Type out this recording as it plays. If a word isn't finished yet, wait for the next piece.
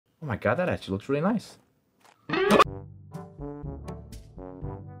Oh my god, that actually looks really nice.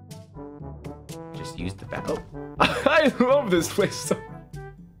 Just use the back. Oh. I love this place so.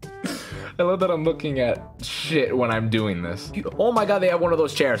 I love that I'm looking at shit when I'm doing this. Oh my god, they have one of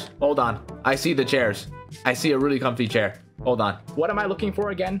those chairs. Hold on. I see the chairs. I see a really comfy chair. Hold on. What am I looking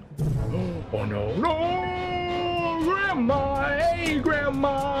for again? Oh no. No! Grandma! Hey,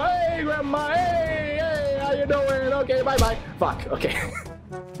 Grandma! Hey, Grandma! Hey! Hey! How you doing? Okay, bye-bye. Fuck. Okay.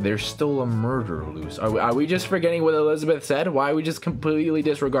 There's still a murder loose. Are we just forgetting what Elizabeth said? Why are we just completely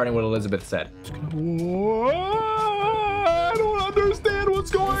disregarding what Elizabeth said? I don't understand what's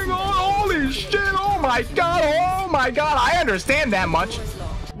going on. Holy shit. Oh my god. Oh my god. I understand that much.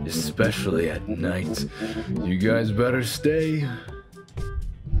 Especially at night. You guys better stay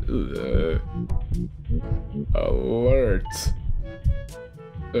alert.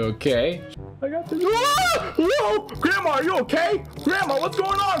 Okay. I got this. Ah! Whoa! Grandma, are you okay? Grandma, what's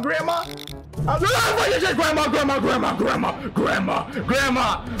going on, Grandma?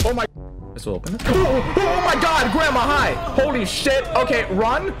 Grandma! Oh my. This will open it. Oh my god, Grandma, hi! Holy shit. Okay,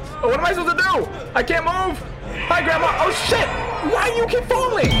 run? What am I supposed to do? I can't move. Hi, Grandma. Oh shit! Why do you keep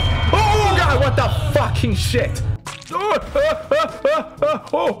falling? Oh god, what the fucking shit?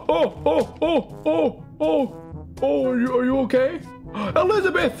 Are you okay?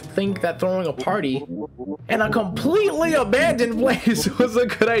 Elizabeth! Think that throwing a party in a completely abandoned place was a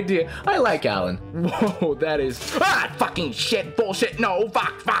good idea. I like Alan. Whoa, that is fucking shit, bullshit, no,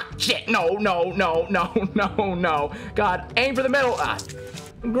 fuck, shit, no. God, aim for the middle.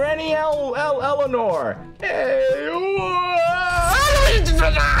 Granny Eleanor. Hey,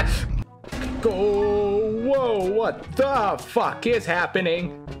 go, whoa, what the fuck is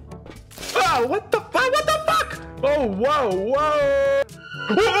happening? Oh, what the fuck? Oh, whoa.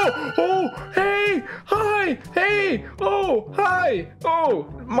 Oh, hey, hi, hey, oh, hi, oh,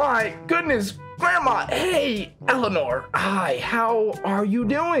 my goodness, Grandma, hey, Eleanor, hi, how are you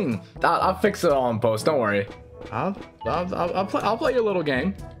doing? I'll fix it all in post, don't worry. I'll play your little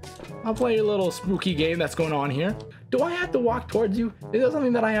game. I'll play your little spooky game that's going on here. Do I have to walk towards you? Is that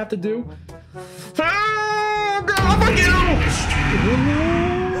something that I have to do? Oh, Grandma, fuck you!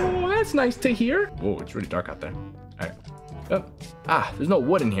 Oh, that's nice to hear. Whoa, it's really dark out there. All right. There's no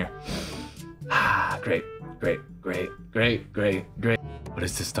wood in here. Great. What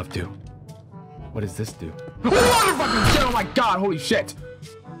does this stuff do? What does this do? Oh my god, holy shit.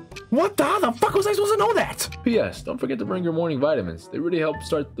 What the fuck was I supposed to know that? P.S. Don't forget to bring your morning vitamins. They really help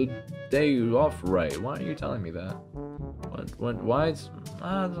start the day off right. Why are you telling me that? Why is...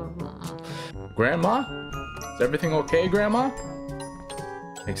 Grandma? Is everything okay, Grandma?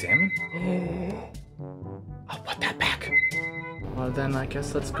 Examine? I'll put that back. Well, then I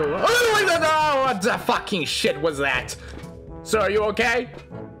guess let's go. Oh, what the fucking shit was that? Sir, are you okay?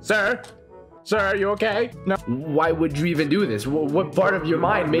 Sir, are you okay? No. Why would you even do this? What part of your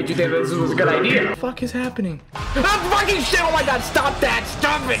mind made you think this was a good idea? What the fuck is happening? Fucking shit! Oh my god! Stop that!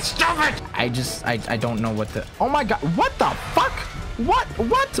 Stop it! I don't know what the. Oh my god! What the fuck? What?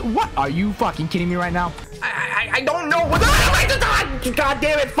 Are you fucking kidding me right now? I don't know what. God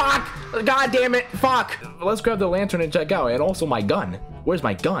damn it! Fuck! God damn it! Fuck! Let's grab the lantern and check out. And also my gun. Where's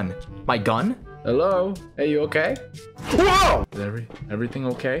my gun? My gun? Hello? Are you okay? Whoa! Is everything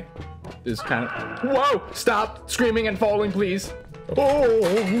okay? This kind of. Whoa! Stop screaming and falling, please.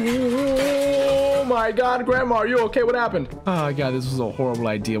 Oh my god, Grandma, are you okay? What happened? Oh god, this was a horrible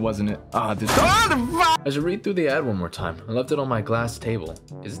idea, wasn't it? I should read through the ad one more time. I left it on my glass table.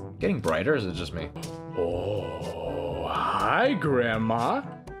 Is it getting brighter or is it just me? Oh, hi, Grandma.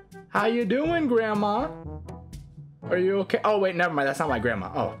 How you doing, Grandma? Are you okay? Oh wait, never mind. That's not my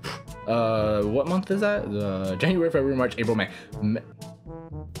grandma. Oh, what month is that? January, February, March, April, May.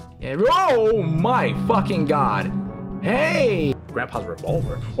 Oh my fucking god! Hey, Grandpa's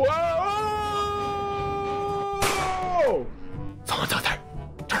revolver. Whoa! Someone's out there.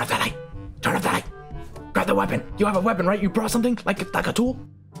 Turn off that light. Grab the weapon. You have a weapon, right? You brought something like a tool?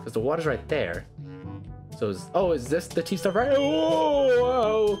 Because the water's right there. So is this the tea stuff, right?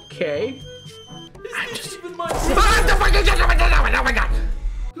 Oh, okay. I'm just. Oh my god!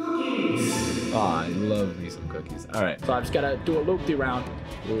 Cookies. Oh, I love me some cookies. All right, so I just gotta do a loop-de-round.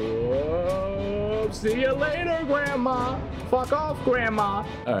 Whoa, see you later, Grandma. Fuck off, Grandma.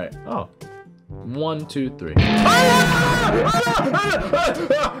 All right. Oh. 1, 2, 3. Hey!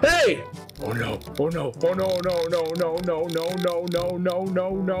 Oh no! Oh no! Oh no! No! No! No! No! No! No! No! No!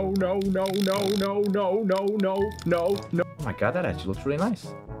 No! No! No! No! No! Oh my god, that actually looks really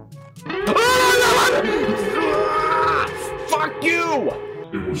nice. Fuck you!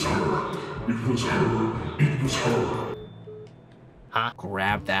 It was her. Huh?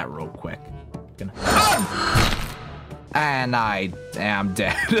 Grab that real quick. And I am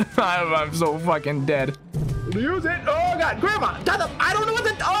dead. I'm so fucking dead. Use it. Oh god, Grandma. I don't know what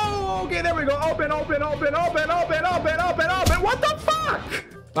the. Oh, okay, there we go. Open. What the fuck?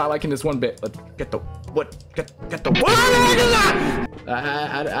 Not liking this one bit. Let's get the what? Get the what?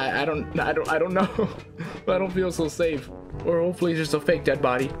 I don't know. I don't feel so safe. Or hopefully it's just a fake dead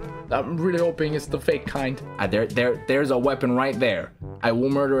body. I'm really hoping it's the fake kind. There's a weapon right there. I will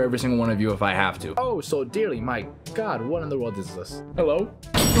murder every single one of you if I have to. Oh, so dearly, my god, what in the world is this? Hello?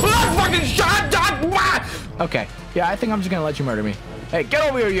 Fucking shot! Okay, yeah, I think I'm just gonna let you murder me. Hey, get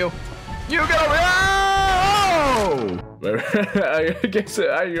over here, you! You get over here! Oh! I guess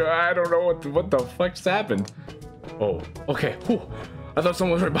I don't know what the fuck just happened. Oh, okay. Whew. I thought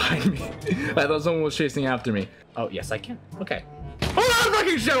someone was right behind me. I thought someone was chasing after me. Oh, yes, I can. Okay. Oh,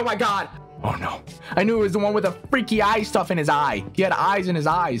 fucking shit! Oh my god! Oh no! I knew it was the one with the freaky eye stuff in his eye. He had eyes in his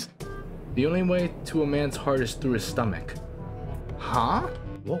eyes. The only way to a man's heart is through his stomach. Huh?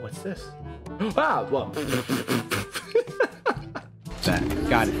 Whoa, what's this? Ah, well. Got it.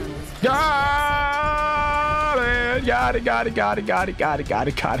 Got it.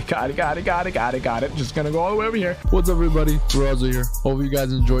 Just gonna go all the way over here. What's up, everybody? Razo here. Hope you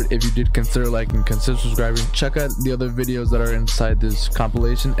guys enjoyed. If you did, consider liking, consider subscribing. Check out the other videos that are inside this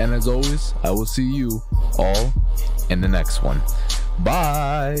compilation. And as always, I will see you all in the next one.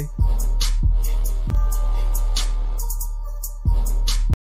 Bye.